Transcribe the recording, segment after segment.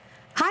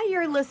Hi,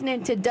 you're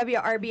listening to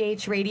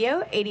WRBH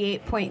Radio,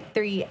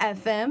 88.3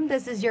 FM.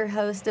 This is your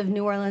host of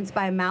New Orleans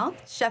by Mouth,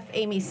 Chef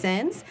Amy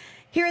Sins.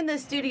 Here in the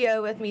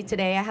studio with me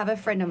today, I have a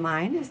friend of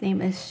mine. His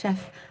name is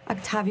Chef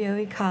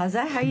Octavio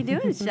Icaza. How you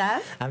doing,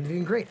 Chef? I'm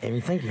doing great,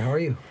 Amy. Thank you. How are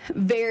you?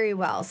 Very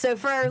well. So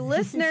for our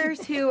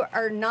listeners who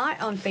are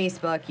not on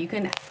Facebook, you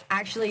can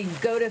actually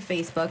go to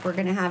Facebook. We're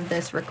going to have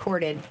this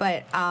recorded.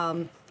 But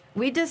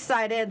we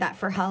decided that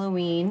for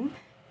Halloween,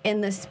 in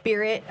the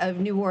spirit of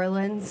New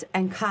Orleans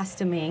and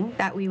costuming,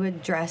 that we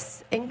would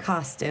dress in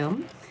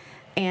costume.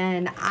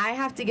 And I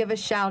have to give a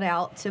shout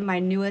out to my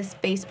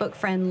newest Facebook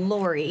friend,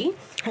 Lori.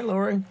 Hi,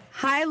 Lori.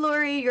 Hi,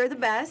 Lori. You're the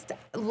best.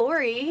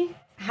 Lori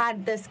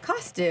had this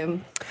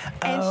costume,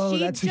 and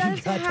she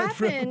just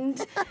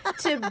happened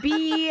to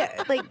be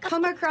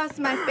come across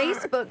my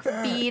Facebook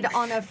feed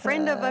on a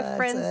friend of a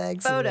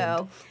friend's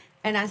photo.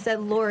 And I said,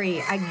 Lori,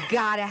 I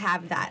gotta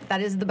have that. That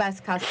is the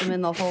best costume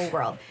in the whole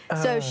world.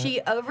 So she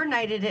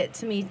overnighted it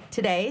to me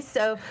today.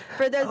 So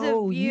for those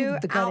of you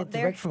got out it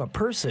there, direct from a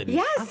person.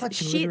 yes, I thought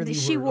she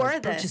wore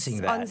this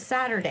that. on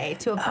Saturday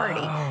to a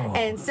party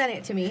and sent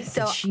it to me.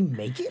 So did she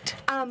make it?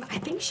 I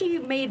think she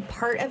made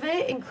part of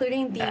it,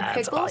 including the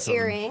That's pickle awesome.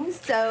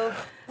 earrings. So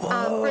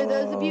for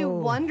those of you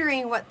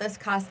wondering what this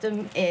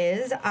costume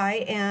is,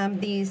 I am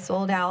the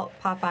sold-out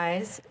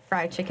Popeyes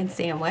fried chicken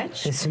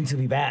sandwich. It's soon to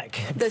be back.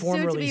 The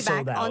soon to be back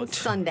sold out. on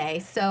Sunday.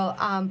 So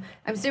I'm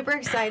super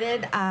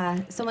excited.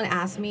 Someone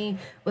asked me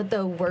what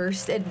the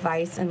worst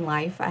advice in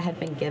life I had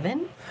been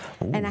given.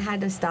 Ooh. And I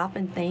had to stop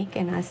and think.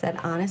 And I said,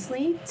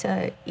 honestly,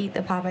 to eat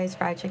the Popeyes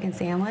fried chicken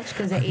sandwich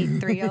because I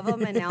ate 3 of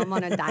them and now I'm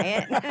on a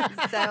diet.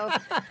 so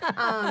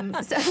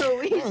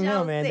we shall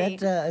No, man, see.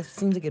 that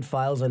seems like it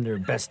files under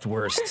best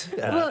worst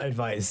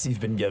advice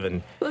you've been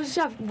given. Well,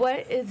 Chef,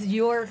 what is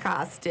your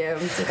costume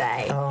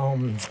today?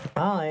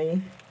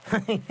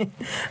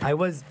 I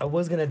was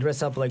gonna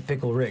dress up like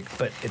Pickle Rick,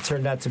 but it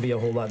turned out to be a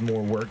whole lot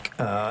more work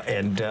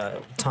and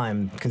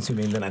time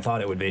consuming than I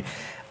thought it would be.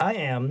 I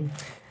am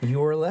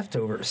your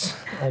leftovers.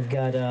 I've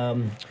got a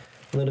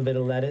little bit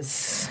of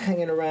lettuce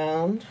hanging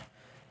around,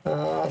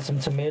 some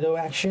tomato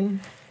action,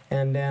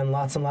 and then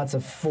lots and lots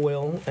of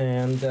foil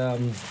and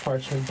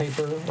parchment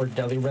paper or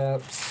deli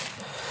wraps,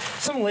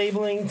 some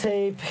labeling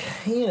tape,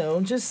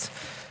 just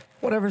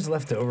whatever's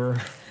left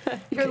over.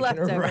 Your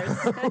leftovers.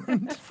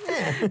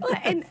 Well,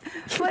 and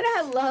what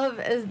I love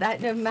is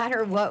that no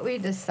matter what we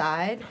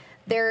decide,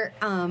 there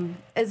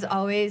is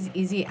always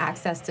easy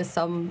access to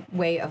some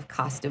way of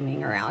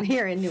costuming around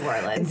here in New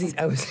Orleans.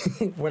 And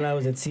see, when I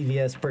was at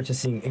CVS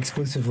purchasing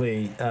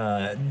exclusively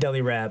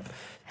deli wrap,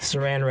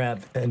 saran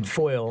wrap, and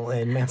foil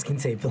and masking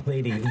tape, the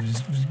lady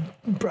was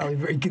probably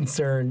very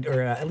concerned,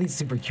 or at least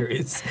super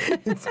curious.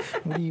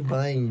 What are you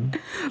buying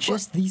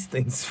just these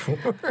things for?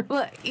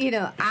 Well,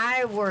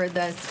 I wore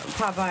this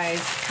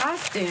Popeyes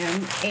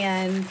costume,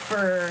 and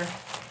for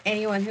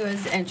anyone who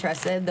is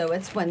interested, though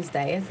it's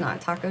Wednesday, it's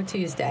not Taco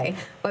Tuesday,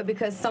 but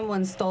because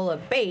someone stole a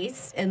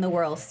base in the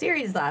World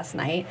Series last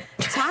night,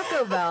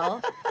 Taco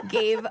Bell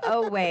gave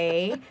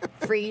away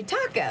free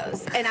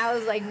tacos. And I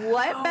was like,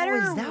 what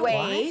better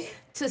way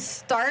to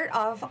start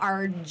off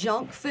our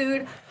junk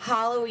food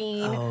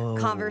Halloween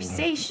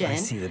conversation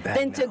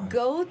than to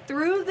go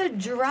through the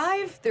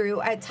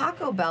drive-thru at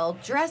Taco Bell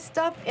dressed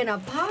up in a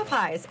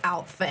Popeyes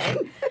outfit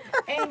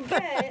and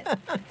get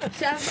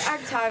Chef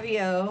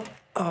Octavio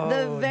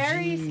the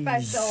very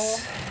special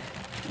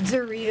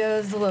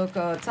Doritos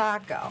Loco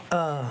Taco.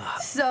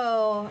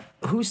 So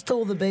who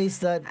stole the base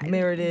that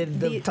merited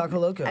the Taco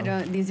Loco?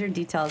 These are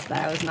details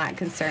that I was not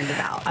concerned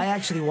about. I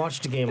actually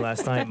watched a game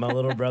last night. My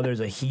little brother's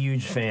a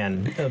huge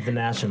fan of the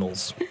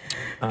Nationals,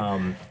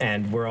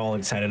 and we're all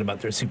excited about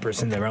their Super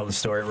Cinderella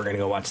story. We're gonna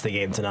go watch the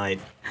game tonight.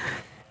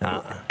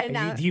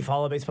 Do you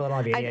follow baseball at all?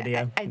 Have you any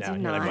idea? I do not.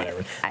 not.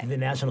 Whatever. The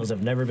Nationals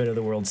have never been to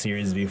the World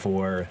Series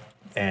before.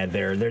 And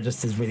they're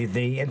just as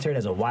they entered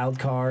as a wild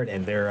card,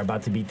 and they're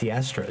about to beat the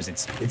Astros.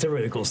 It's a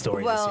really cool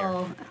story this year.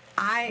 Well,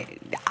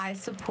 I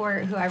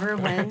support whoever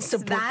wins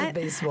support that,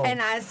 the baseball.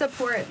 and I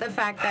support the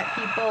fact that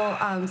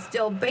people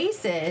steal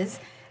bases.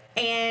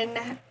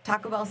 And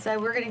Taco Bell said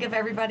we're going to give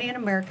everybody in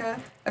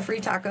America a free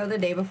taco the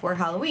day before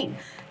Halloween.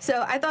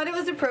 So I thought it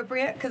was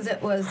appropriate because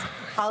it was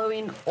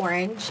Halloween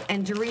orange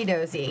and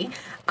Doritos-y.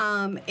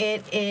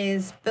 It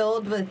is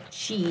filled with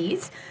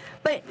cheese.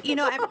 But,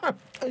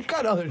 It's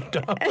got other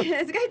stuff.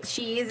 It's got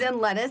cheese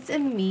and lettuce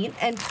and meat.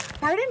 And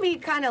part of me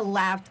kind of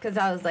laughed because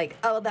I was like,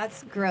 oh,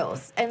 that's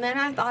gross. And then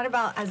I thought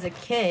about as a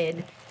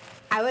kid,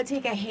 I would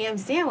take a ham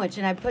sandwich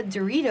and I'd put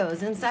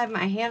Doritos inside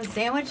my ham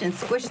sandwich and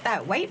squish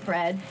that white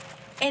bread.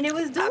 And it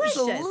was delicious.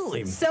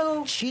 Absolutely.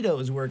 So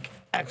Cheetos work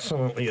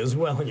excellently as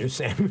well in your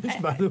sandwich,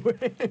 by the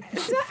way.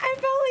 So I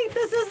felt like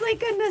this is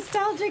like a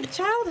nostalgic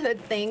childhood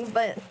thing,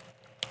 but,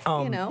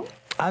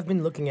 I've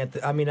been looking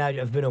at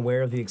I've been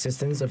aware of the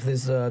existence of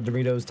this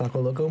Doritos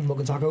Taco Loco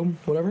Taco,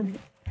 whatever.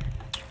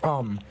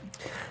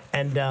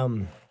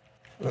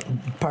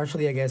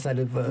 Partially, I guess, out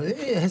of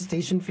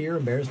hesitation, fear,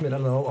 embarrassment, I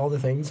don't know, all the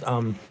things.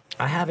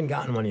 I haven't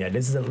gotten one yet.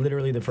 This is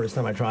literally the first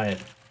time I try it.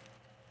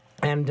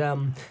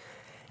 And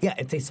Yeah,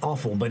 it tastes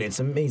awful, but it's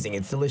amazing.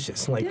 It's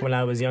delicious. Like when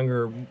I was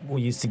younger,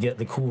 we used to get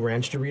the Cool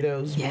Ranch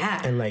Doritos.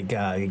 Yeah. And like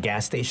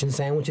gas station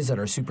sandwiches that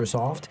are super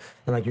soft.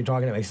 And like you're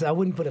talking about, so I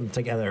wouldn't put them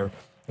together.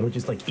 I would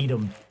just like eat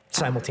them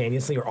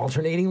simultaneously or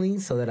alternatingly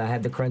so that I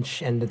had the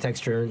crunch and the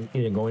texture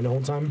going the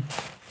whole time.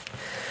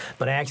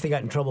 But I actually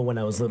got in trouble when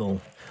I was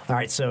little. All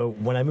right, so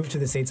when I moved to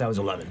the States, I was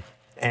 11.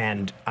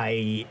 And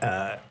I,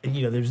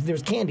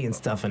 there's candy and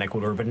stuff in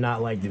Ecuador, but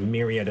not like the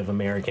myriad of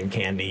American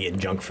candy and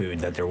junk food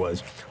that there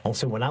was.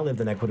 Also, when I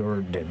lived in Ecuador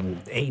in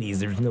the 80s,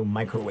 there's no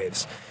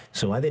microwaves.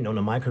 So I didn't own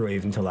a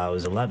microwave until I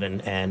was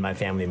 11, and my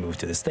family moved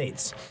to the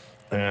States.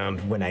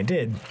 When I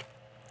did,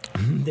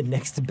 the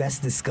next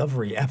best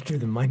discovery after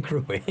the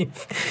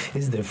microwave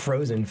is the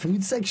frozen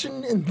food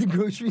section in the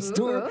grocery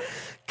store.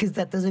 Because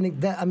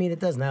it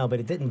does now, but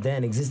it didn't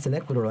then exist in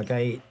Ecuador. Like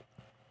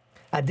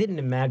I didn't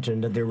imagine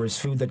that there was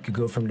food that could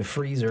go from the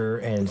freezer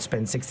and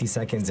spend 60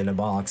 seconds in a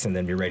box and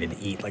then be ready to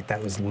eat. Like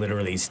that was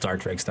literally Star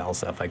Trek style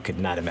stuff. I could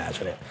not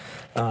imagine it.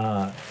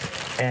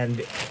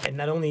 And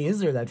not only is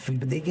there that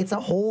food, but it gets a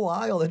whole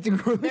aisle at the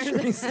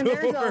grocery store.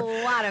 There's a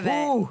lot of it.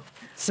 Ooh.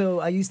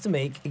 So I used to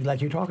make, like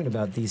you're talking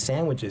about, these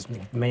sandwiches,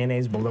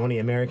 mayonnaise, bologna,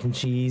 American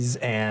cheese,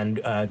 and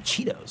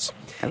Cheetos.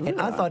 Ooh.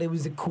 And I thought it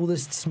was the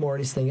coolest,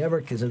 smartest thing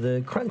ever because of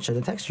the crunch and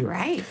the texture.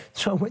 Right.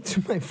 So I went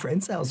to my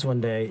friend's house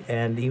one day,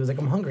 and he was like,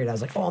 I'm hungry. And I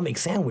was like, oh, I'll make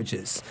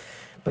sandwiches.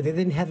 But they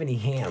didn't have any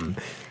ham.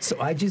 So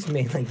I just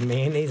made like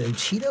mayonnaise and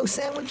Cheeto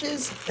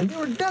sandwiches, and they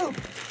were dope.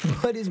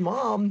 But his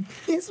mom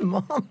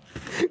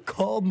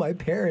called my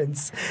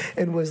parents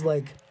and was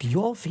like, do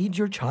you all feed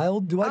your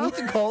child? Do I need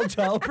to call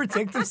Child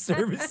Protective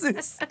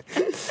Services?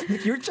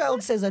 Like, your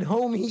child says at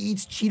home he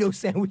eats Cheeto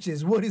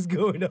sandwiches. What is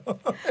going on?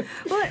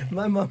 What?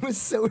 My mom was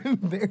so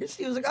embarrassed.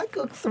 She was like, I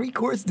cook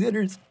 3-course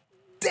dinners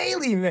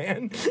daily,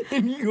 man.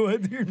 And you go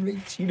out there and make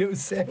Cheeto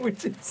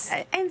sandwiches.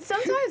 And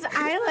sometimes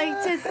I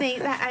like to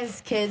think that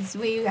as kids,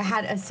 we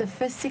had a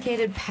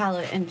sophisticated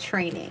palate and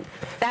training,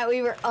 that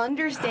we were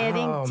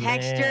understanding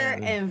texture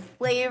man. and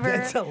flavor.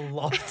 That's a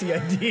lofty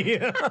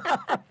idea.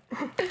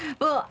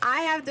 Well,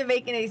 I have to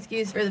make an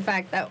excuse for the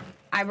fact that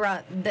I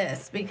brought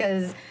this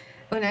because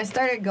when I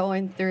started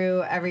going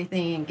through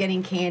everything and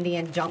getting candy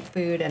and junk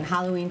food and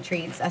Halloween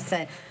treats, I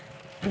said,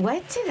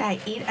 what did I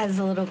eat as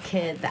a little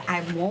kid that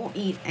I won't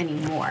eat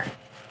anymore?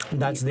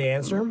 That's the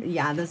answer?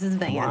 Yeah, this is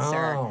the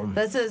answer.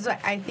 This is what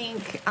I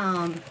think.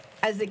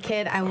 As a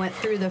kid, I went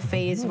through the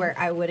phase where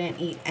I wouldn't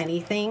eat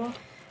anything,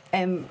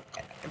 and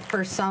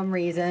for some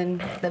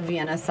reason, the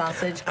Vienna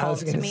sausage I was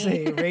called to going to me.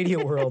 say,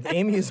 Radio World,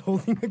 Amy is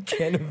holding a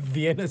can of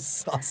Vienna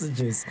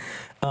sausages.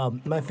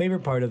 My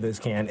favorite part of this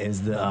can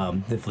is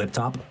the flip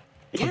top.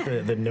 Yeah.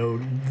 You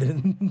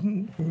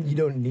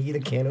don't need a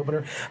can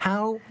opener.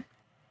 How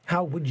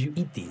would you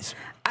eat these?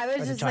 I would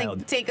as a just like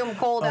child? take them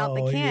cold out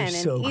the Oh, can you're and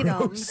so eat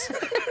gross. them.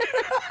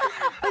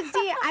 But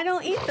see, I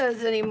don't eat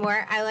those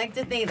anymore. I like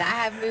to think that I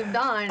have moved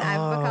on.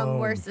 I've become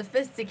more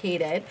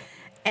sophisticated.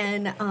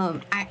 And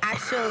I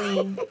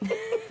actually,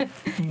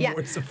 yeah,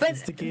 More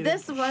sophisticated? but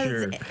this was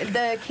Sure.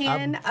 the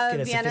can I'm of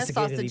gonna Vienna sophisticatedly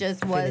sausages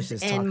finish was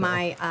this in taco.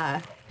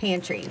 my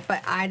pantry,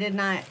 but I did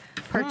not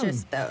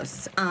purchase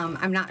those.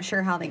 I'm not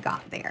sure how they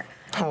got there.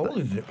 How old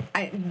is it?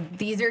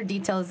 These are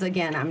details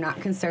again I'm not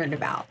concerned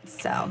about.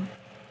 So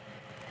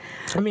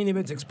I mean, if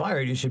it's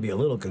expired, you should be a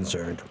little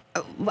concerned.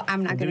 well,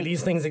 I'm not Do going to.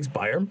 these things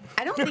expire?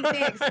 I don't think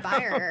they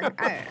expire.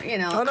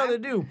 Oh, no, they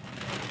do.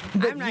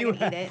 But I'm not you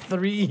gonna eat have it.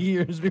 3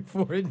 years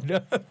before it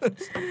does.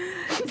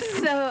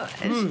 So,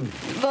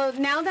 well,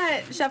 now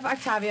that Chef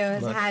Octavio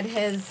has had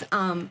his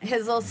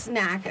little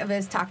snack of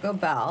his Taco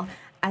Bell,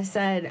 I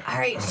said, all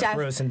right, Chef,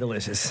 Gross and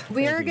delicious.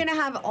 we Thank are you. going to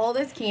have all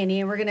this candy,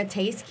 and we're going to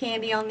taste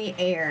candy on the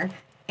air.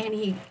 And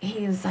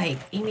he was like,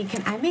 Amy,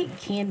 can I make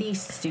candy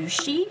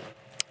sushi?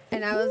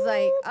 And I was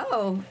like,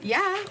 oh,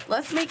 yeah,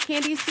 let's make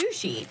candy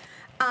sushi.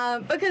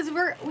 Because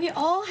we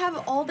all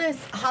have all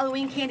this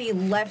Halloween candy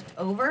left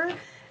over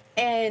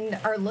and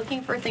are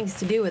looking for things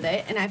to do with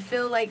it. And I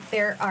feel like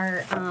there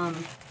are,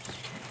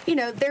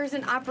 there's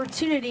an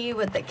opportunity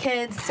with the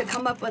kids to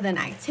come up with an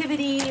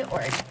activity or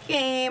a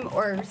game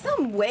or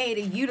some way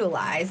to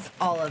utilize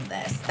all of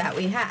this that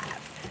we have.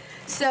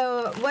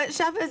 So what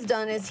Chef has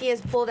done is he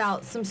has pulled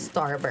out some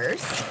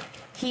Starburst.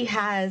 He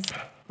has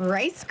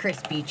Rice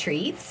Krispie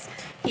treats.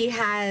 He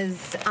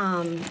has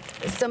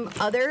some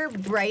other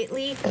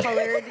brightly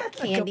colored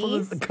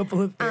candies. A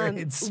couple of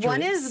airhead strips.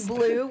 One is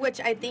blue, which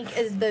I think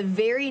is the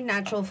very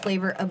natural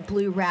flavor of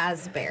blue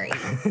raspberry.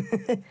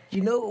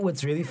 You know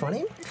what's really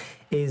funny?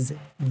 Is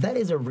that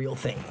is a real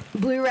thing.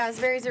 Blue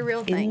raspberry is a real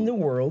In thing. the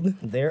world,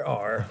 there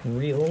are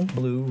real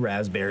blue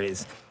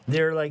raspberries.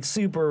 They're like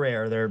super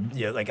rare. They're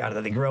like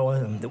they grow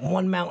on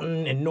one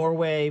mountain in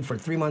Norway for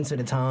 3 months at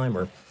a time,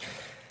 or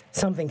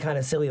something kind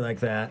of silly like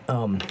that.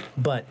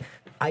 But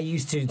I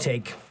used to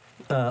take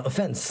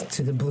offense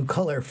to the blue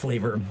color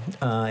flavor,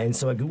 and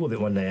so I Googled it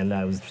one day, and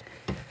I was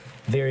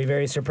very,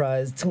 very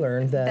surprised to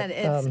learn that,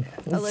 That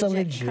it's a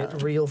legit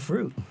color. real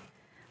fruit.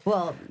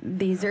 Well,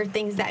 these are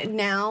things that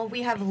now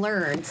we have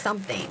learned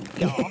something,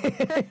 y'all. We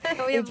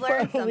have It's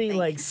learned probably something.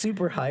 like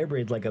super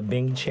hybrid, like a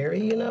Bing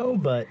cherry,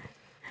 but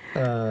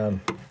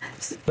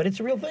But it's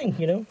a real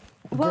thing,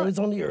 Well, grows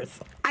on the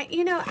earth.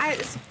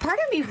 Part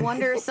of me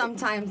wonders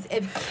sometimes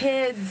if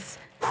kids,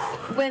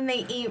 when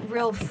they eat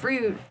real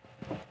fruit,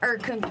 are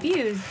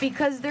confused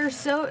because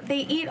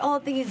they eat all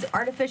these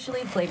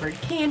artificially flavored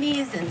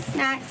candies and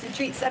snacks and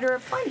treats that are a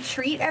fun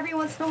treat every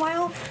once in a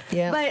while.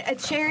 Yeah. But a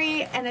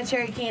cherry and a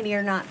cherry candy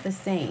are not the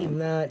same.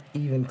 Not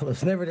even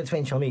close. Never the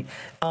twain shall meet.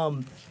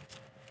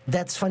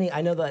 That's funny.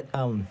 I know that.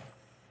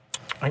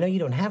 I know you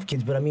don't have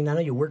kids, but I know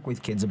you work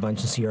with kids a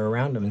bunch and so you're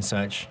around them and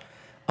such.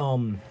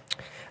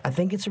 I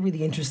think it's a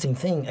really interesting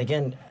thing.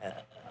 Again,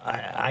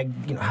 I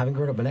having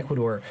grown up in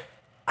Ecuador,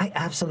 I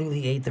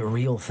absolutely ate the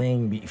real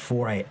thing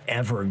before I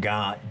ever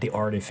got the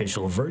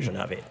artificial version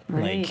of it.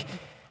 Right.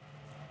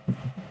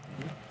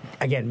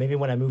 Again, maybe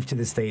when I moved to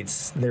the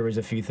States, there was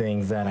a few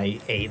things that I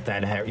ate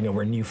that had,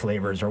 were new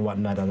flavors or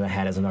whatnot that I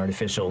had as an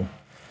artificial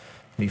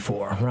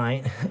before,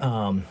 right?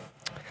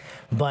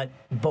 But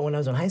when I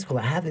was in high school,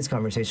 I had this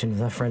conversation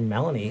with a friend,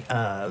 Melanie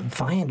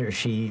Fiander.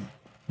 She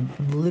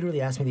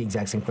literally asked me the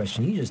exact same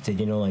question you just did.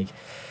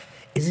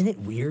 Isn't it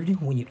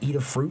weird when you eat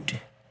a fruit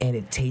and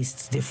it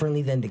tastes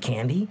differently than the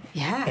candy?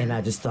 Yeah. And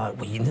I just thought,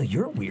 well,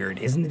 you're weird.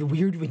 Isn't it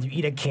weird when you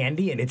eat a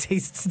candy and it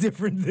tastes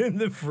different than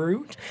the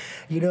fruit?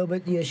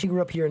 But she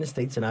grew up here in the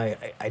States, and I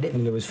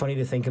didn't. It was funny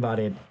to think about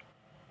it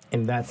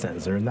in that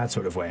sense or in that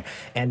sort of way.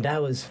 And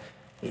that was,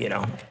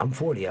 I'm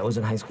 40. I was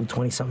in high school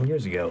 20-something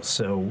years ago.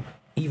 So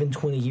even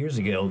 20 years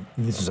ago,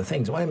 this was a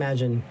thing. So I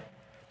imagine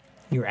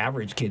your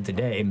average kid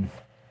today,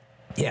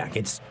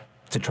 gets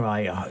to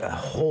try a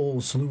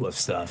whole slew of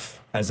stuff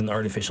as an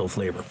artificial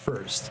flavor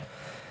first.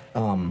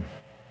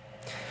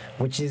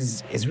 Which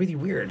is really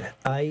weird.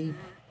 I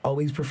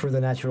always prefer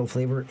the natural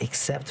flavor,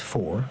 except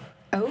for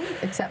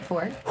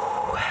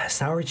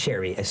sour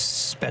cherry,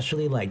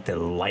 especially like the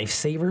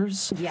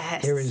Lifesavers.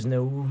 Yes. There is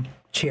no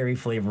cherry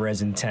flavor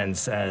as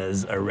intense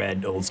as a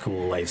red old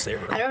school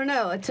Lifesaver. I don't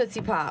know, a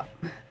Tootsie Pop.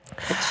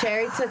 A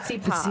cherry Tootsie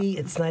Pop. See,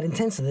 it's not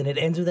intense, and then it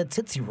ends with a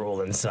Tootsie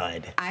Roll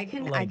inside. I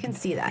can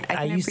see that.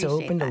 I used to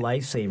open that. the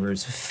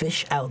Lifesavers,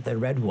 fish out the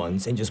red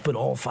ones, and just put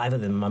all 5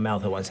 of them in my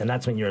mouth at once. And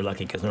that's when you're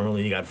lucky, because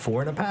normally you got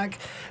 4 in a pack.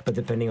 But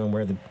depending on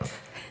where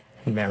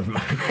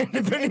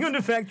depending on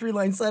the factory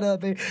line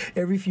setup,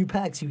 every few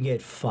packs you get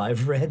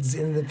 5 reds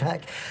in the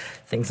pack.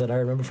 Things that I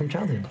remember from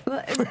childhood.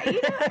 Well,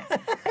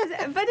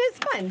 but it's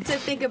fun to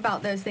think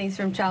about those things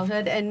from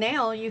childhood. And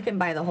now you can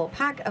buy the whole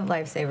pack of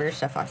Lifesavers,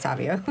 Chef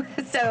Octavio,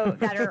 so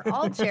that are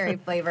all cherry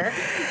flavor.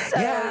 So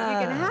you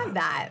can have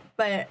that.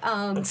 But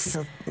I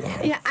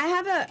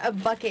have a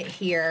bucket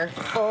here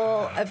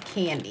full of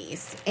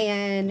candies,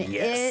 and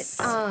yes.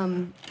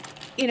 Part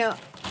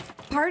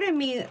of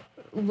me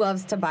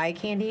loves to buy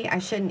candy. I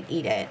shouldn't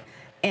eat it.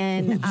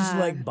 And you just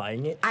like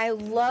buying it? I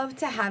love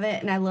to have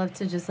it, and I love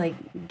to just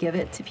give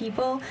it to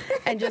people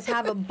and just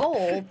have a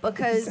bowl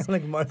because. You sound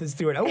like Martha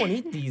Stewart. I won't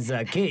eat these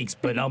cakes,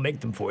 but I'll make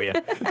them for you.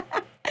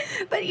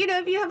 But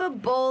if you have a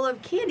bowl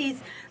of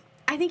candies,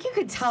 I think you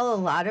could tell a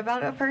lot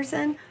about a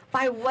person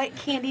by what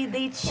candy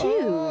they choose.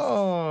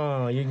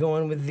 Oh, you're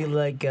going with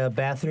the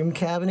bathroom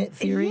cabinet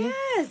theory?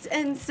 Yes,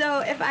 and so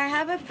if I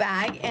have a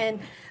bag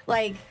and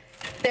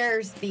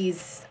there's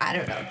these, I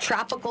don't know,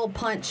 tropical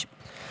punch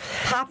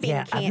pop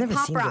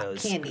rock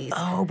candies.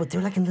 Oh, but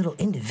they're in little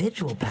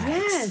individual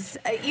packs.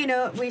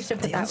 Yes, we should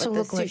put that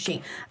with the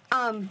sushi.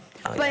 I'm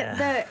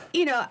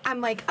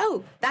like,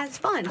 oh, that's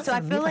fun. So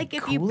I feel like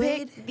if you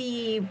pick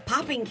the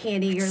popping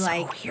candy,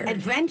 you're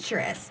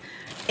adventurous.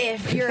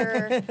 If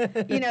you're,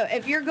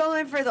 if you're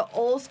going for the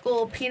old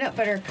school peanut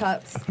butter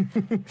cups,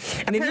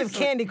 and if you have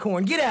candy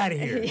corn, get out of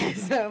here.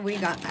 Yes, we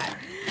got that.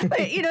 But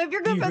if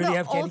you're going do you for really the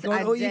have old, candy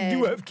corn? Oh, you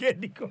do have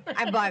candy corn.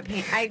 I bought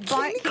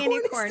candy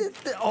corn. Is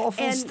the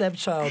awful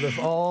stepchild of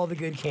all the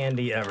good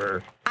candy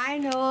ever. I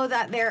know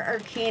that there are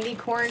candy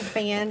corn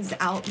fans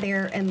out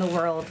there in the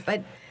world,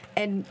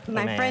 and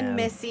my friend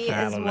Missy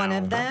is one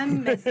of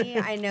them. Missy,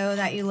 I know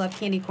that you love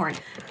candy corn.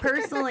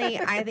 Personally,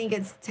 I think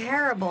it's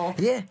terrible.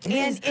 Yeah,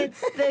 it's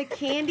the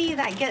candy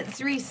that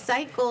gets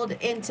recycled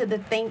into the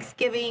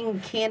Thanksgiving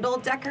candle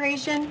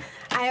decoration.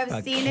 I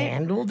have seen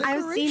it.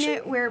 I've seen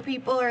it where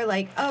people are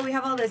like, "Oh, we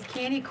have all this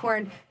candy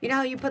corn. You know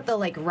how you put the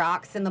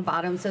rocks in the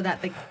bottom so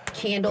that the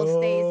candle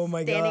stays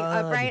standing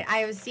upright?" I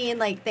have seen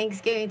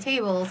Thanksgiving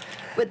tables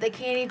with the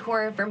candy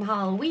corn from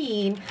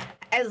Halloween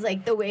as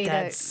the way to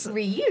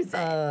reuse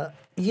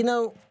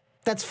it.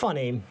 That's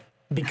funny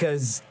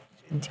because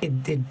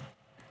it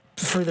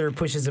further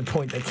pushes the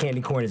point that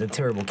candy corn is a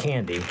terrible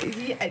candy.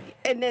 Yeah,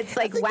 and it's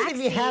waxy. If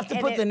you have to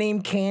put the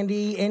name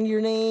candy in your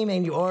name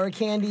and you are a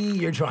candy,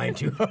 you're trying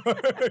too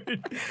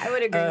hard. I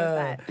would agree with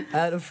that. I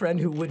had a friend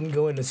who wouldn't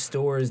go into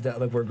stores that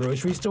were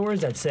grocery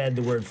stores that said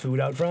the word food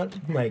out front,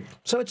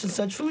 such and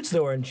such food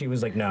store, and she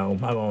was like, "No,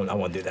 I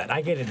won't do that.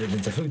 I get it if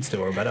it's a food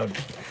store, but I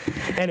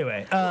don't."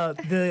 Anyway,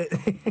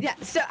 yeah.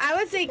 So I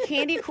would say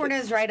candy corn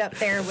is right up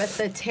there with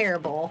the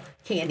terrible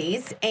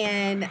candies,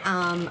 and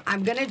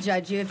I'm gonna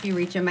judge you if you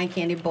reach in my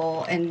candy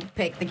bowl and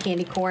pick the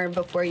candy corn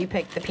before you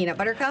pick the peanut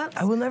butter cups.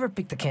 I will never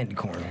pick the candy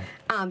corn.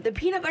 The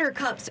peanut butter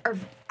cups are,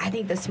 I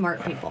think, the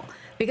smart people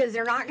because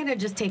they're not going to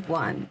just take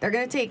one. They're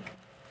going to take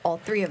all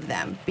three of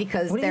them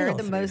because What do you mean they're all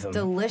the three of most them?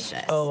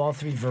 delicious. Oh, all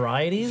three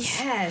varieties?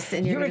 Yes,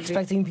 and You're gonna be-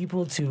 expecting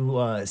people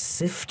to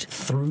sift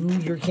through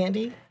your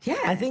candy? Yeah.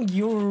 I think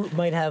you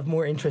might have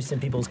more interest in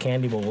people's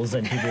candy bowls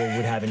than people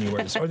would have in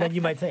yours, or than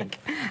you might think.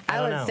 I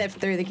don't would know. sift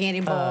through the candy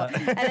bowl,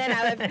 and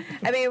then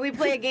I mean, we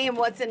play a game.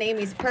 What's in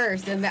Amy's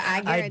purse? And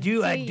I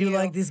guarantee I do you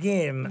like this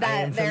game. I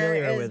that am there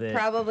familiar is with it.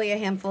 probably a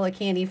handful of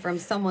candy from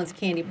someone's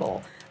candy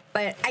bowl.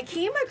 But I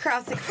came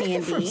across a From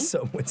candy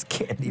someone's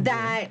candy bowl.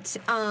 that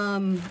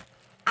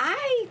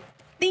I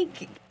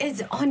think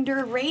is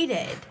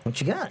underrated. What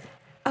you got?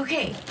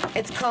 Okay,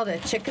 it's called a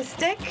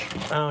Chick-a-Stick.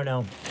 Oh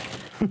no.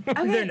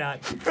 Okay. They're not.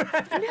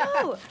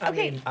 No.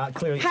 Okay. mean,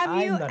 clearly, Have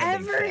I'm you not a big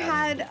ever fan.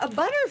 had a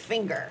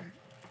Butterfinger?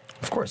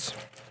 Of course.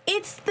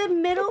 It's the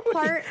middle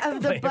part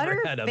of the Have I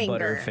ever had a Butterfinger.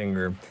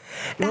 Butterfinger?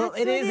 Well,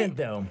 That's it what isn't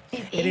though.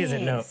 It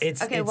isn't. No, is.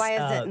 it's Okay, it's, why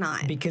is it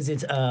not? Because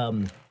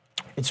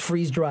it's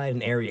freeze dried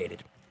and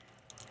aerated.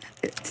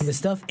 The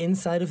stuff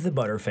inside of the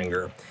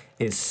Butterfinger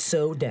is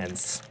so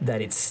dense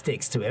that it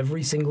sticks to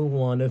every single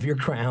one of your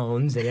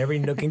crowns and every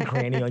nook and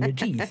cranny on your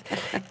teeth.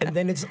 And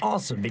then it's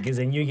awesome because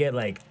then you get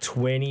like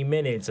 20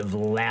 minutes of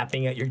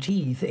lapping at your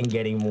teeth and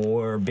getting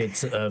more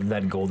bits of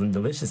that golden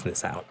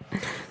deliciousness out.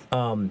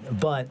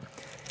 But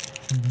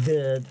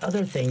the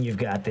other thing you've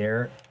got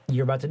there,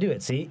 you're about to do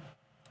it. See?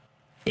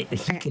 He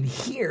can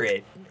hear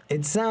it.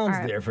 It sounds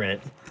right.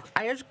 different.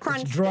 I just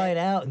crunched It's dried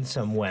out in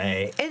some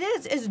way. It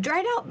is. It's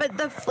dried out, but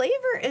the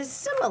flavor is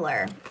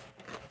similar.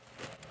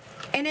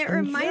 And it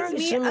reminds very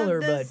me similar,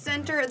 of the but-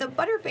 center of the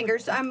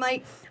Butterfinger. So I'm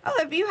like, oh,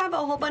 if you have a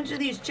whole bunch of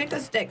these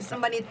Chick-a-Sticks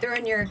somebody threw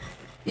in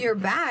your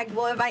bag,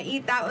 well, if I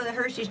eat that with a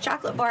Hershey's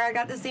chocolate bar, I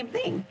got the same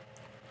thing.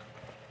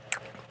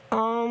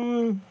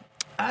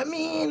 I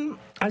mean,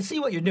 I see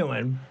what you're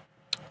doing.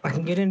 I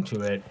can get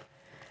into it.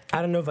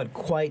 I don't know if I'd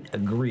quite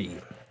agree.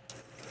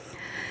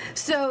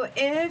 So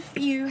if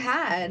you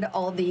had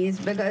all these,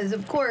 because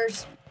of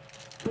course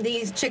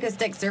these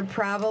Chick-a-Sticks are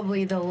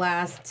probably the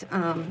last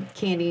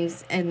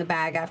candies in the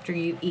bag after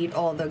you eat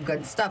all the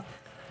good stuff,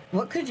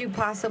 what could you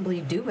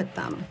possibly do with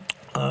them?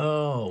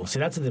 Oh, see,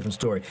 that's a different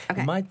story.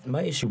 Okay.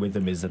 My issue with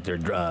them is that they're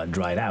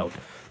dried out.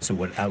 So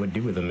what I would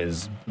do with them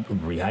is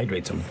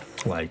rehydrate them.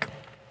 Like,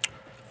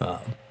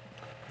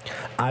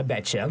 I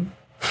betcha.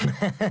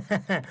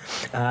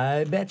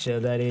 I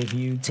betcha that if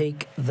you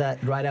take that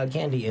dried out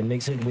candy and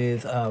mix it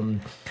with a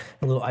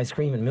little ice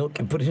cream and milk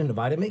and put it in a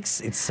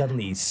Vitamix, it's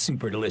suddenly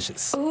super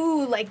delicious.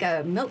 Ooh, like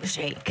a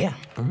milkshake. Yeah.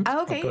 Mhm.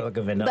 Oh, okay. Like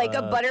a vanilla, Like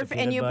a butter,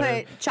 peanut and you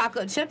butter. put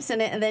chocolate chips in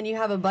it, and then you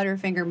have a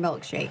Butterfinger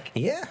milkshake.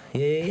 Yeah.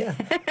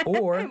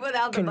 Or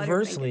Without the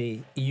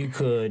conversely, you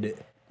could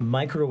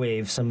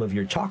microwave some of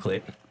your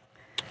chocolate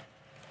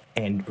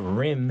and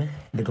rim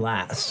the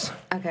glass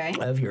Okay.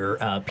 of your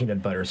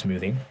peanut butter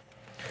smoothie.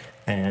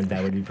 And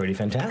that would be pretty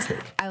fantastic.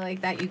 I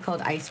like that you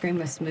called ice cream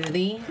a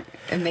smoothie.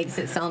 It makes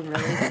it sound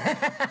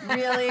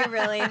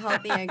really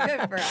healthy and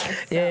good for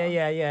us. So.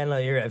 Yeah. No,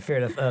 you're right. Fair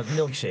enough.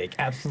 Milkshake.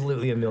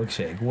 Absolutely a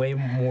milkshake. Way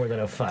more than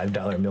a $5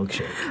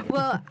 milkshake.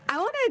 Well, I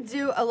want to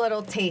do a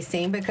little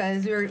tasting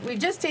because we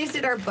just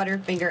tasted our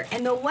Butterfinger.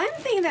 And the one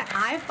thing that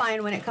I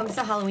find when it comes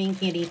to Halloween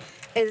candy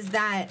is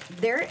that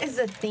there is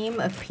a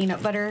theme of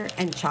peanut butter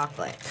and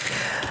chocolate.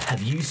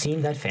 Have you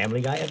seen that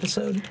Family Guy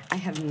episode? I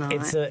have not.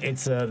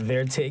 It's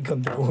their take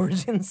on the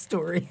origin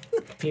story,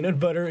 peanut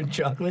butter and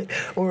chocolate,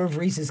 or of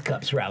Reese's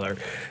Cups rather.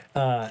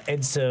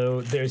 And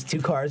so there's two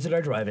cars that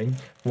are driving.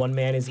 One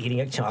man is eating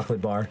a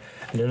chocolate bar,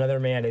 and another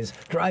man is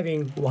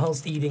driving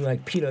whilst eating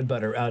like peanut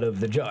butter out of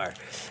the jar.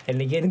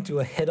 And they get into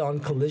a head-on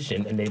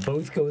collision, and they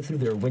both go through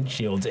their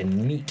windshields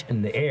and meet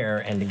in the air.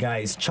 And the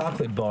guy's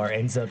chocolate bar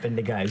ends up in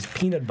the guy's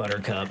peanut butter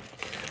cup,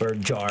 or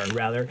jar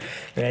rather.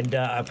 And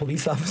a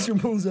police officer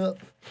pulls up.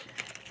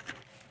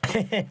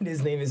 And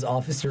his name is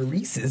Officer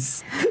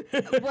Reese's.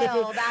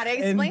 Well, that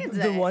And explains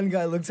the it. one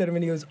guy looks at him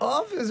and he goes,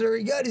 "Officer,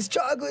 he got his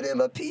chocolate in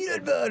my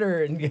peanut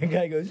butter." And the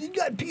guy goes, "You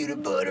got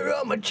peanut butter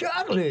on my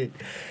chocolate."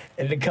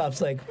 And the cop's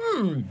like,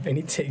 And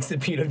he takes the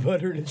peanut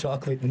butter and the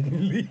chocolate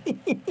and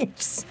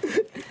leaves.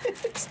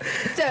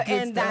 So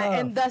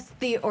and thus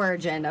the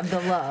origin of the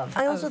love.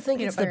 I also of think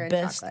peanut it's butter the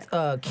and best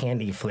chocolate.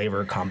 candy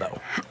flavor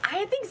combo.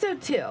 I think so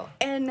too.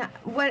 And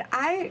what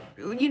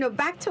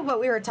back to what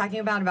we were talking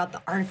about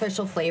the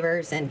artificial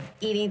flavors and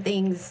eating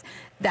things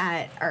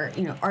that are,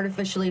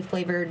 artificially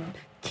flavored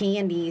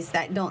candies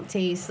that don't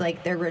taste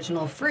like the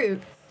original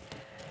fruit.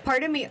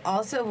 Part of me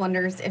also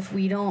wonders if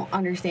we don't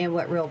understand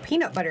what real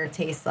peanut butter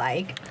tastes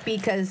like,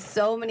 because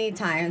so many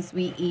times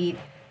we eat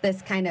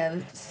this kind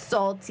of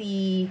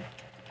salty,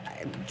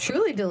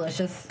 truly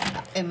delicious,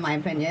 in my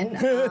opinion,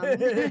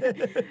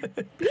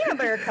 peanut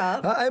butter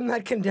cup. I'm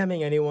not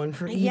condemning anyone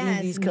for eating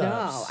these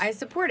cups. No, I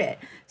support it.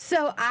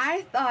 So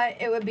I thought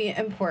it would be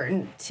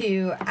important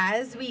to,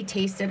 as we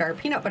tasted our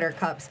peanut butter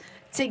cups,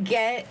 to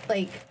get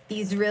like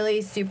these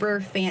really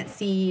super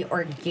fancy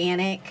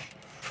organic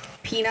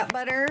peanut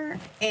butter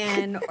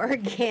and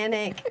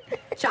organic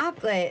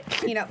chocolate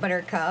peanut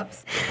butter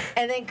cups,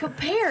 and then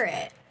compare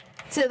it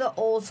to the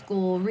old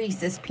school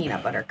Reese's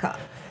peanut butter cup.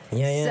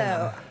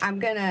 Yeah. So I'm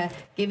gonna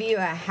give you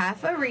a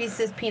half a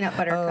Reese's peanut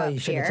butter Oh, cup you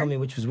should here. have told me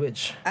which was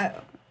which.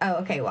 Oh,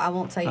 okay. Well, I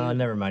won't tell you. Oh,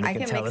 never mind. You I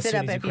can can tell mix as it soon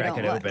up as you if you crack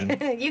don't it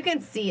look. open. You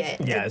can see it.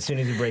 Yeah, as soon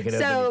as you break it open,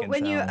 you So can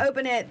when you tell.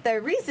 open it,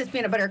 the Reese's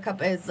peanut butter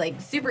cup is like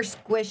super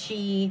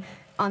squishy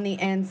on the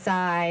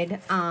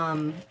inside.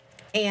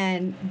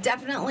 And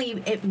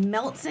definitely it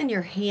melts in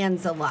your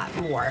hands a lot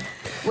more.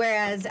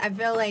 Whereas I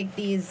feel like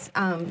these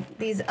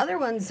other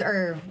ones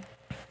are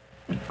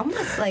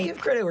almost like Give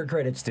credit where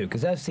credit's due,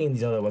 because I've seen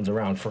these other ones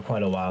around for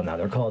quite a while now.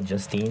 They're called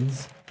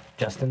Justin's.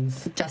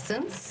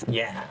 Justin's.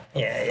 Yeah.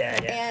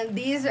 And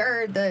these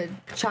are the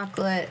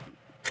chocolate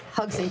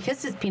Hugs and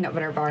Kisses peanut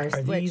butter bars,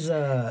 Are which these,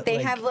 they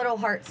like- have little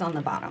hearts on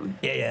the bottom.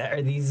 Yeah.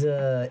 Are these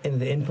in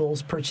the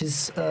impulse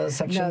purchase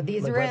section? No,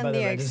 these like are right in by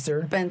the register?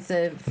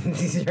 expensive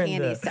These are in candy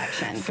the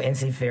section.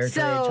 Fancy fair trade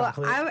So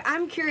chocolate.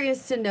 I'm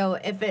curious to know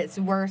if it's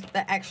worth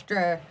the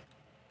extra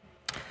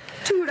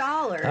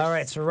 $2. All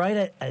right, so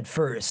right at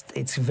first,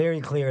 it's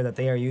very clear that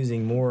they are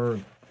using more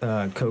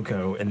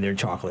cocoa in their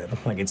chocolate.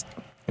 Like, it's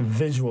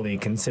visually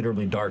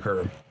considerably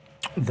darker,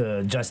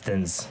 the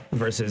Justin's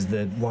versus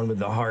the one with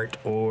the heart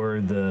or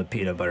the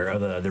peanut butter or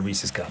the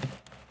Reese's cup.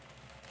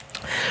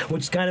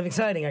 Which is kind of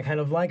exciting. I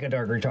kind of like a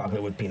darker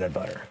chocolate with peanut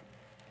butter.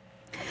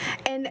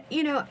 And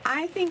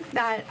I think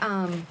that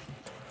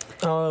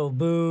Oh,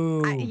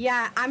 boo.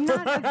 I'm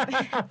not.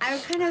 I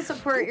kind of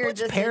support your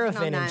What's decision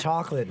paraffin on that. in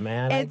chocolate,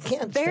 man? It's I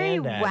can't very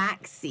stand that.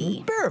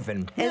 waxy.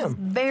 Paraffin, yeah. It's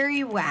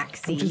very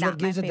waxy. Which is not what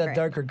gives my it that favorite.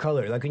 darker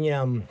color. Like when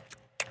you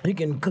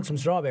can cook some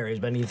strawberries,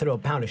 but then you throw a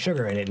pound of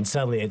sugar in it, and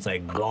suddenly it's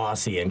like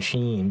glossy and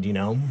sheened, you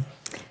know?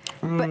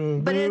 But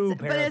boo,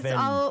 it's paraffin.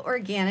 all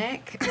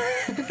organic.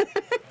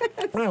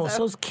 Well,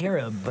 so's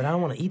carob, but I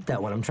don't want to eat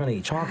that one. I'm trying to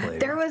eat chocolate.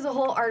 There was a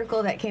whole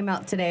article that came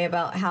out today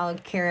about how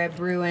carob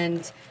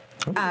ruined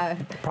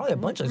Probably a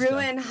bunch of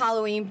stuff.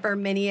 Halloween for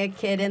many a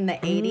kid in the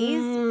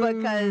 80s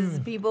because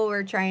people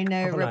were trying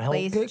to Talking about health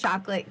replace kick?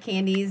 chocolate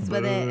candies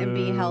with it and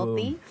be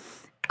healthy.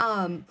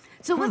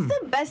 So what's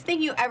the best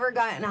thing you ever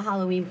got in a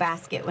Halloween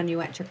basket when you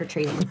went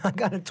trick-or-treating? I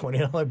got a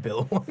 $20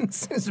 bill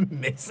once. It's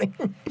amazing.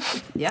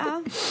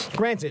 Yeah.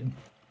 Granted,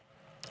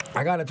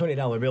 I got a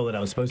 $20 bill that I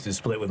was supposed to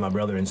split with my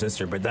brother and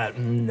sister, but that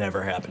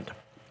never happened.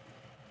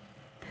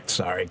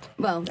 Sorry.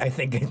 Well, I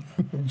think I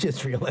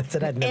just realized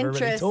that I'd never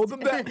really Interest. told them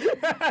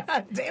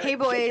that. Damn hey it.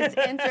 boys,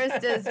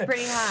 interest is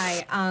pretty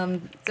high.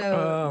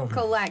 So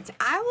collect.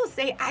 I will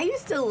say I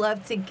used to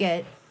love to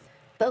get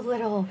the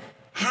little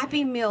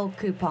Happy Meal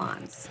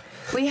coupons.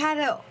 We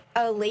had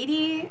a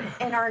lady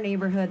in our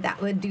neighborhood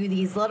that would do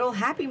these little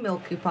Happy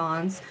Meal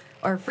coupons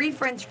or free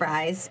French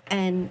fries,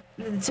 and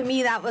to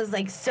me that was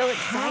like so Happy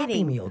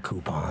exciting. Meal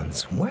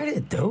coupons. Where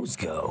did those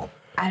go?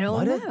 I don't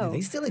What know. Do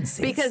they still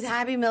exist? Because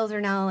Happy Meals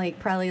are now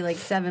probably like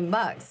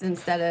 $7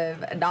 instead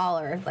of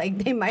 $1. Like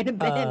they might have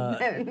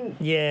been.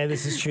 Yeah,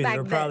 this is true. They Back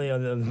were then. probably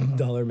on the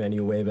dollar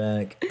menu way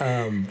back.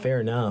 Fair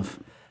enough.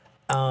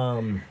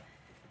 I'm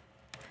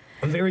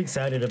very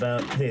excited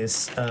about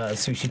this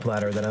sushi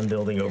platter that I'm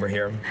building over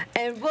here.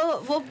 And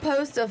we'll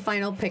post a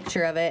final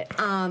picture of it.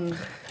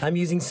 I'm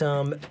using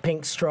some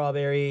pink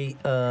strawberry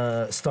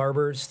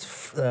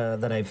Starburst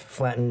that I've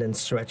flattened and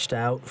stretched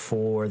out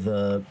for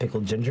the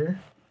pickled ginger.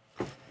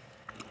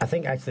 I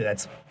think actually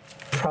that's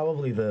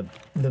probably the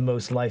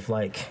most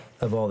lifelike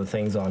of all the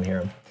things on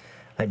here.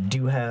 I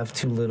do have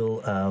two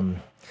little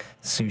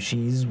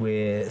sushis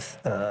with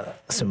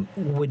some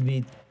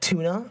would-be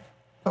tuna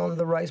on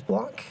the rice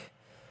block.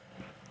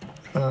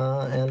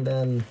 And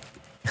then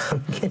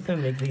I'm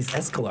gonna make these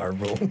Escalar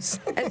rolls.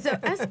 And so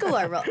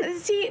Escalar roll.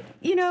 See,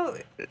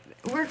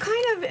 we're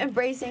kind of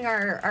embracing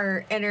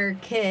our inner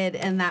kid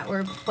in that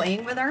we're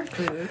playing with our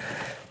food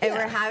and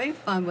we're having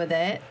fun with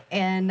it.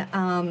 And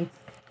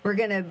we're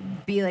gonna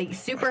be like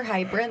super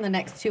hyper in the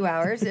next 2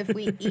 hours if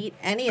we eat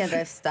any of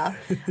this stuff.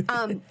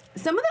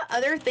 Some of the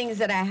other things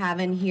that I have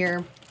in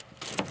here,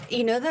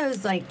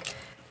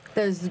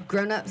 those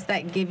grown-ups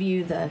that give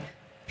you the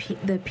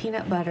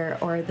peanut butter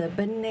or the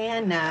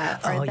banana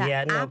or Oh, the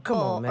yeah, no, come apple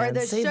on, or man.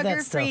 the Save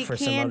that stuff sugar-free for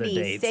some other candy.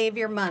 dates. Save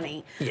your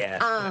money.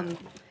 Yeah.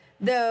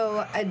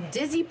 Though a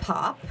Dizzy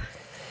Pop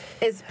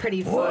is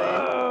pretty fun.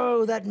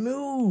 Whoa, that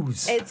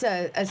moves. It's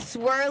a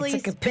swirly,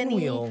 It's like a spinny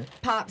pinwheel.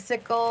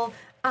 popsicle.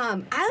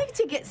 I like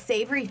to get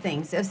savory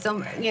things.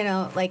 So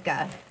like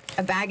a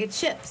bag of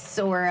chips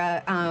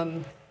or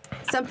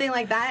something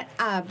like that.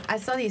 I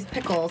saw these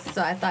pickles,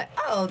 so I thought,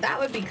 that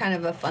would be kind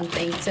of a fun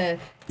thing to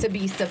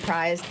be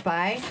surprised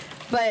by.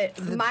 But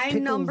my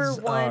Pickles number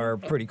one are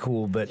pretty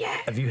cool, but Yeah.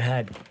 have you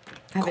had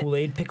Haven't.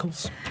 Kool-Aid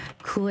pickles?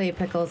 Kool-Aid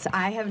pickles,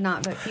 I have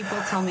not, but people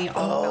tell me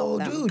all Oh,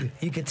 about them. dude,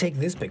 you could take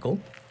this pickle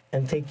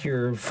and take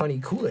your funny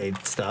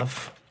Kool-Aid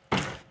stuff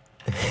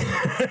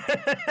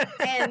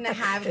And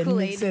have and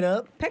Kool-Aid mix it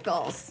up.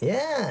 pickles.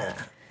 Yeah.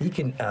 You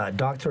can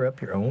doctor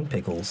up your own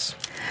pickles.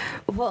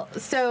 Well,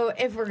 so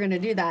if we're going to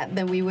do that,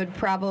 then we would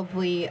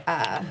probably,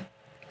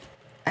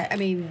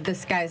 the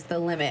sky's the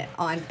limit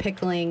on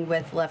pickling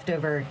with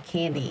leftover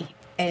candy.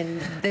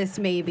 And this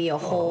may be a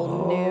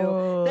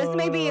whole I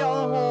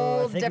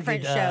think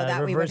different we show could, that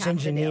we would reverse have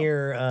to do.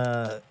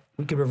 engineer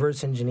we could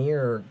reverse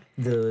engineer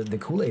the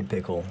Kool-Aid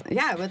pickle.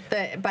 Yeah,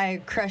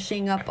 by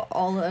crushing up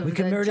all of We the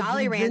could nerd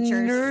Jolly it with Ranchers. the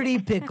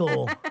nerdy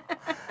pickle.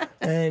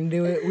 And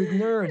do it with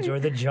nerds, or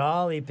the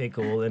Jolly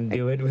pickle, and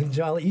do it with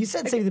Jolly. You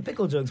said save the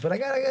pickle jokes, but I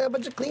got a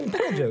bunch of clean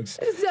pickle jokes.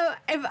 So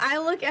if I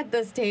look at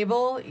this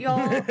table,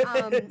 y'all,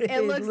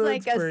 it looks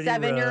like a pretty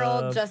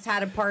 7-year-old rough. just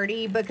had a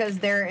party because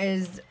there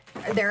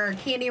are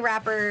candy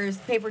wrappers,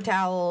 paper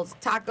towels,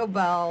 Taco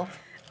Bell,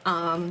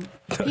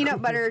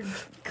 peanut butter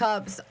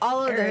cups,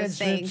 all of Airhead those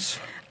things.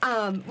 strips.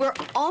 We're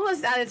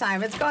almost out of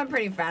time. It's gone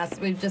pretty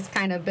fast. We've just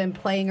kind of been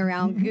playing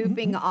around,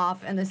 goofing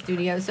off in the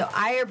studio. So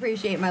I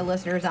appreciate my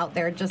listeners out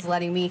there just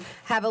letting me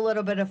have a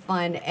little bit of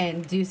fun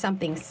and do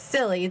something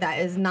silly that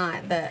is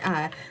not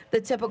the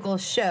typical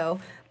show.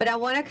 But I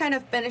want to kind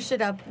of finish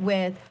it up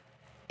with,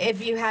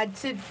 if you had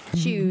to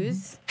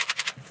choose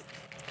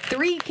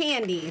 3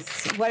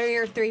 candies, what are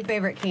your 3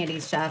 favorite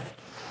candies, Chef?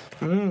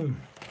 The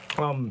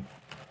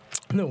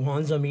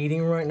ones I'm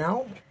eating right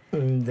now,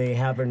 they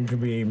happen to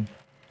be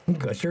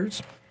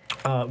Gushers,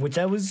 which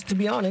I was, to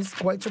be honest,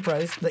 quite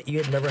surprised that you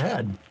had never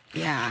had.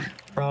 Yeah.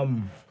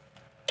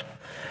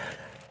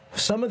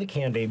 Some of the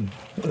candy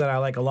that I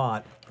like a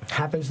lot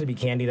happens to be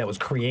candy that was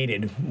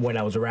created when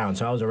I was around.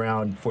 So I was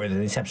around for the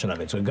inception of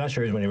it. So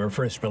Gushers, when they were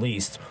first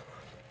released,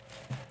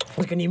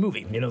 like a new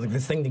movie, like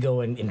this thing to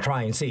go and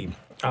try and see.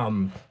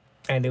 And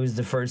it was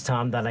the first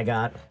time that I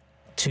got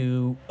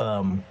 2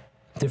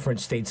 different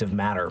states of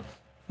matter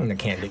in the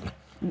candy.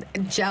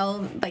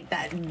 Gel, like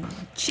that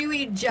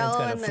chewy gel It's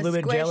got in a the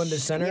fluid squish. gel in the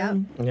center. Yep.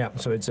 Yeah,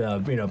 so it's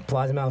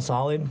plasma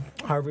solid,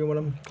 however you want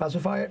to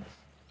classify it.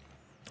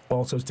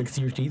 Also sticks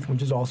to your teeth,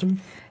 which is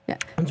awesome. Yeah.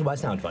 That's why it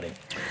sounds funny.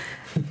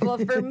 Well,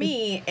 for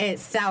me,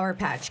 it's Sour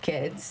Patch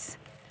Kids.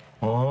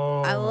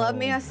 Oh. I love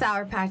me a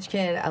Sour Patch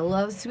Kid. I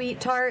love sweet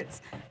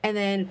tarts, and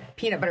then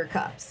peanut butter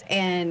cups.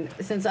 And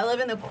since I live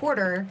in the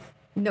quarter,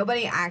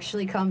 nobody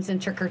actually comes and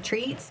trick or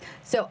treats,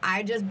 so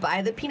I just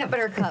buy the peanut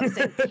butter cups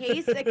in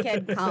case a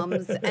kid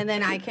comes, and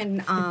then I can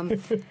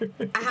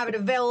I have it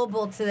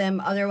available to them.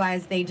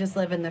 Otherwise, they just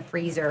live in the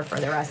freezer for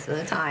the rest of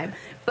the time.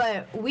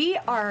 But we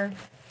are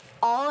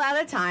all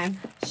out of time.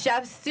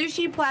 Chef's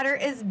sushi platter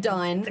is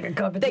done. like a The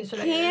competition.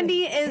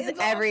 candy is Hands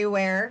off.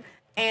 everywhere,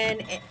 and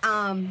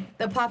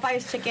the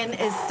Popeyes chicken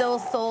is still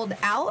sold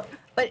out,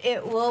 but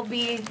it will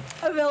be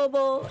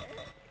available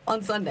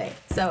on Sunday.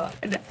 So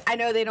I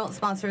know they don't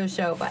sponsor the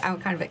show, but I'm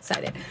kind of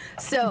excited.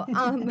 So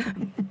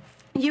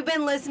you've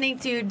been listening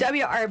to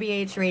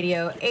WRBH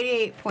Radio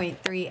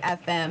 88.3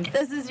 FM.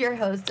 This is your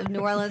host of New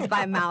Orleans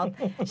by Mouth,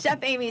 Chef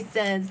Amy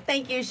Sins.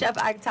 Thank you, Chef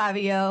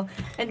Octavio.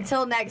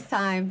 Until next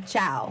time,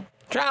 ciao.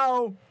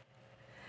 Ciao.